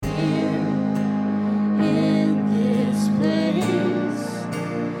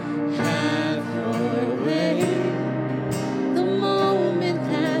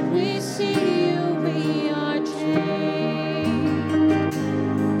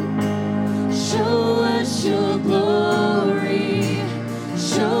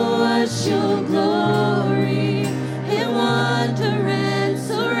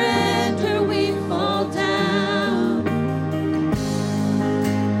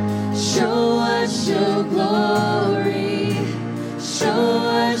Show us your glory. Show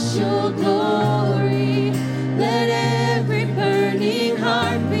us your glory. Let every burning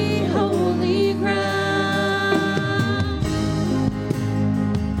heart be holy ground.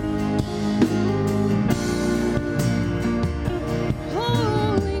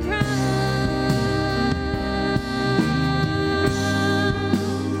 Holy ground.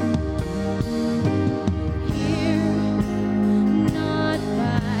 Here, not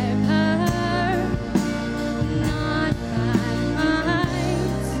by power, not by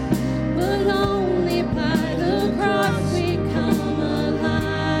might, but only by the cross we come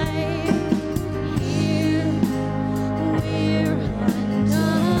alive. Here we're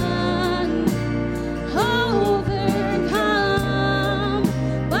undone, overcome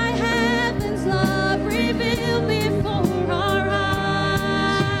by heaven's love revealed before our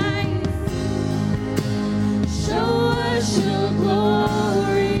eyes. Show us your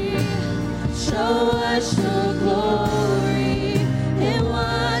glory. Show us your glory. In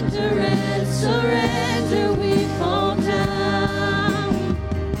wonder and surrender we fall down.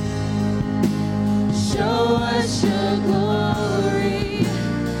 Show us your glory.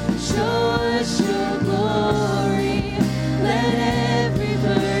 Show us your glory. Let every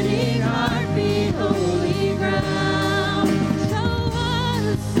burning heart be holy ground. Show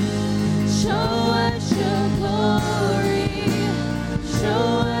us your glory. Show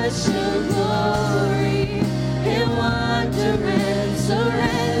us your glory. In wonder and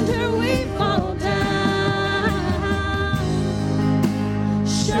surrender we fall down.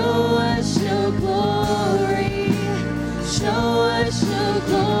 Show us your glory. Show us your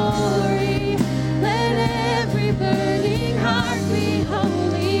glory. Let every burning heart be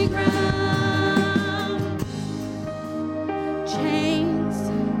holy ground. Chains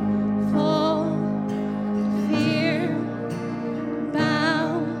fall, fear bow.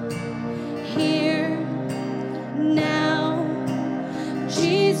 Here now,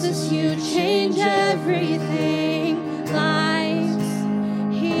 Jesus, you change everything. Lives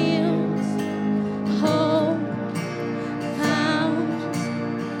healed, hope found.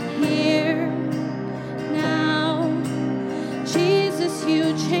 Here now, Jesus,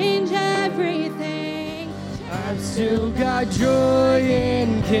 you change everything. I've still got joy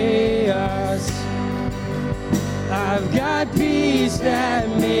in chaos. I've got peace that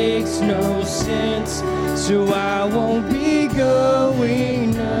makes no sense, so I won't be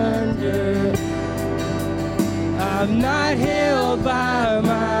going under. I'm not held by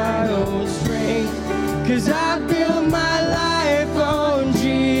my own strength, 'cause I built my life on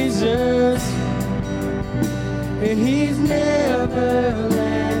Jesus, and He's never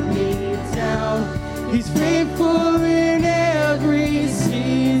let me down. He's faithful in every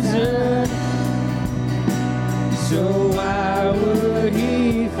season, so why would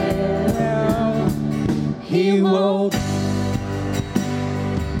He fail? He won't.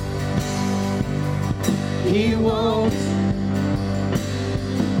 He won't.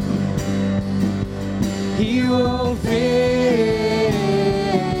 He won't fail.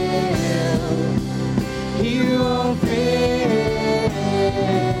 He won't fail.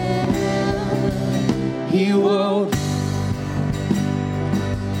 He won't.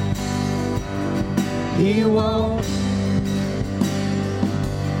 He won't.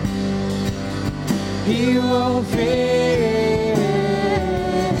 He won't fail.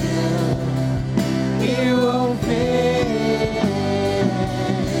 He won't fail.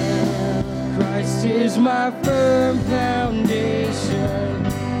 Christ is my firm foundation,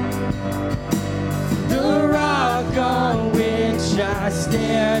 the rock on which I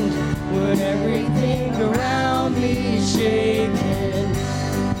stand when everything around me is shaking.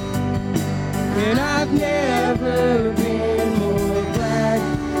 And I've never been more glad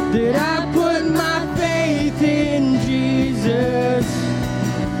that I put my faith in Jesus,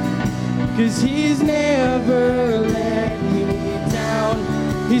 'cause He's never let me down.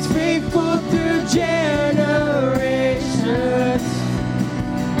 He's faithful through generations,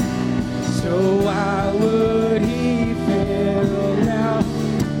 so why would He fail now?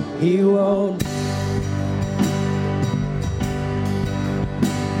 He won't.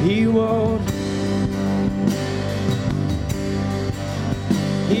 He won't.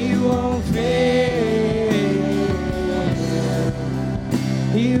 He won't fail.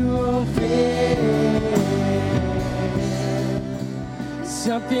 He won't fail.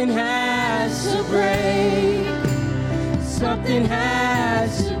 Something has to break. Something has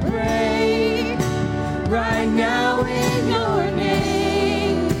to break right now in your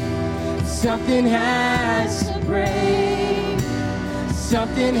name. Something has to break.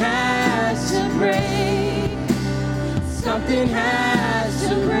 Something has to break. Something has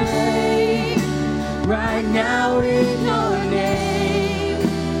to break. right now in your name.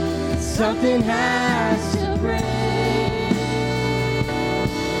 Something has to break.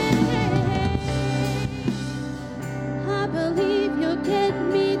 I believe you'll get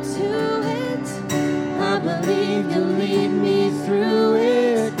me to it. I believe you'll lead me through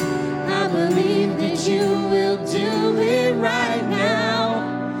it. I believe that you will do it right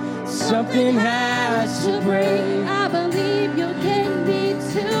now. Something has to break. I believe you'll get me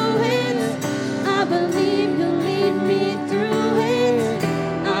to it. I believe you'll lead me through it.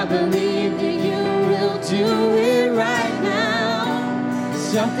 I believe that you will do it right now.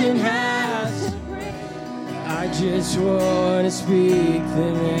 Something has to break. I just want to speak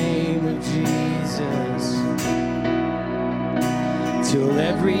the name of Jesus till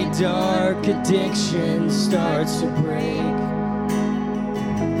every dark addiction starts to break.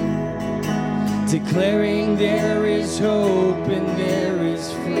 Declaring there is hope and there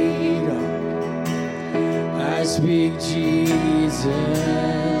is freedom. I speak Jesus.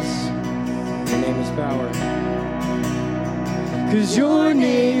 Your name is power. 'Cause your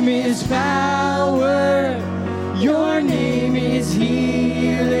name is power. Your name is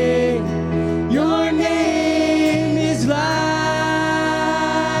healing. Your name is life.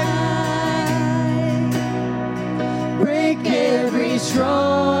 Break every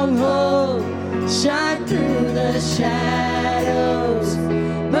stronghold. Shine through the shadows.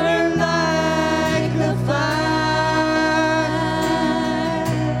 Burn like the fire.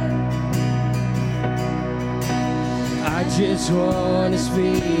 I just want to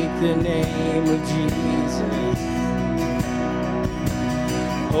speak the name of Jesus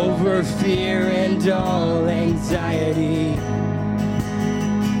over fear and all anxiety.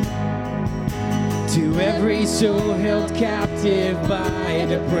 To every soul held captive by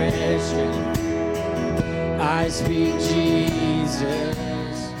depression, I speak Jesus.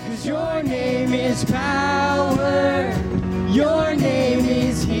 'Cause your name is power. Your name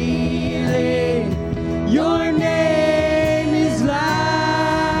is healing. Your name is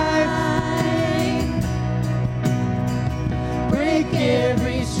life. Break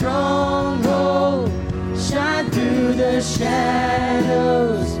every stronghold. Shine through the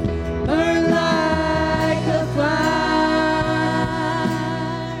shadows. Burn like a fire.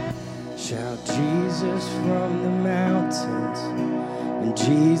 Shout Jesus from the mountains, and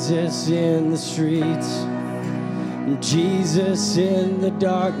Jesus in the streets, and Jesus in the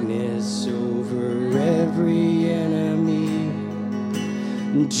darkness over every enemy,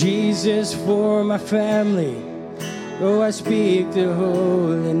 and Jesus for my family. Oh, I speak the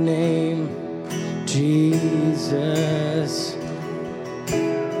holy name, Jesus.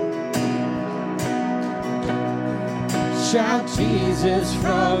 Shout Jesus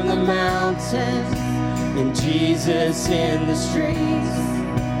from the mountains, and Jesus in the streets,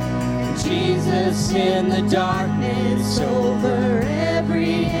 and Jesus in the darkness over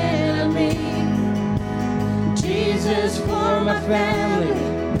every enemy, Jesus for my family.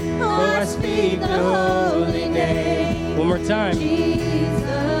 Oh, I speak the holy name. One more time.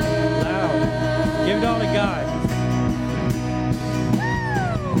 Jesus. Loud. Give it all to God.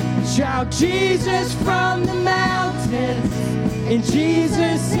 Shout Jesus from the mountains, and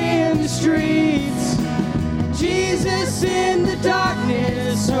Jesus in the streets, Jesus in the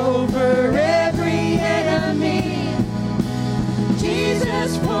darkness over every enemy,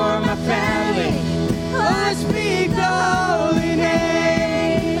 Jesus for my family. I speak the holy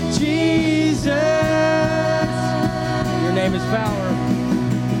name of Jesus. Your name is power.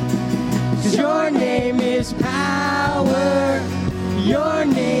 'Cause your name is power. Your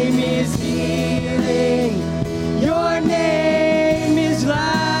name is healing. Your name is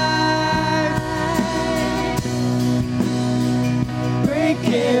life. Break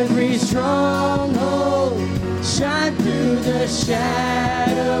every stronghold. Shine through the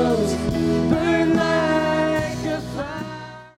shadows.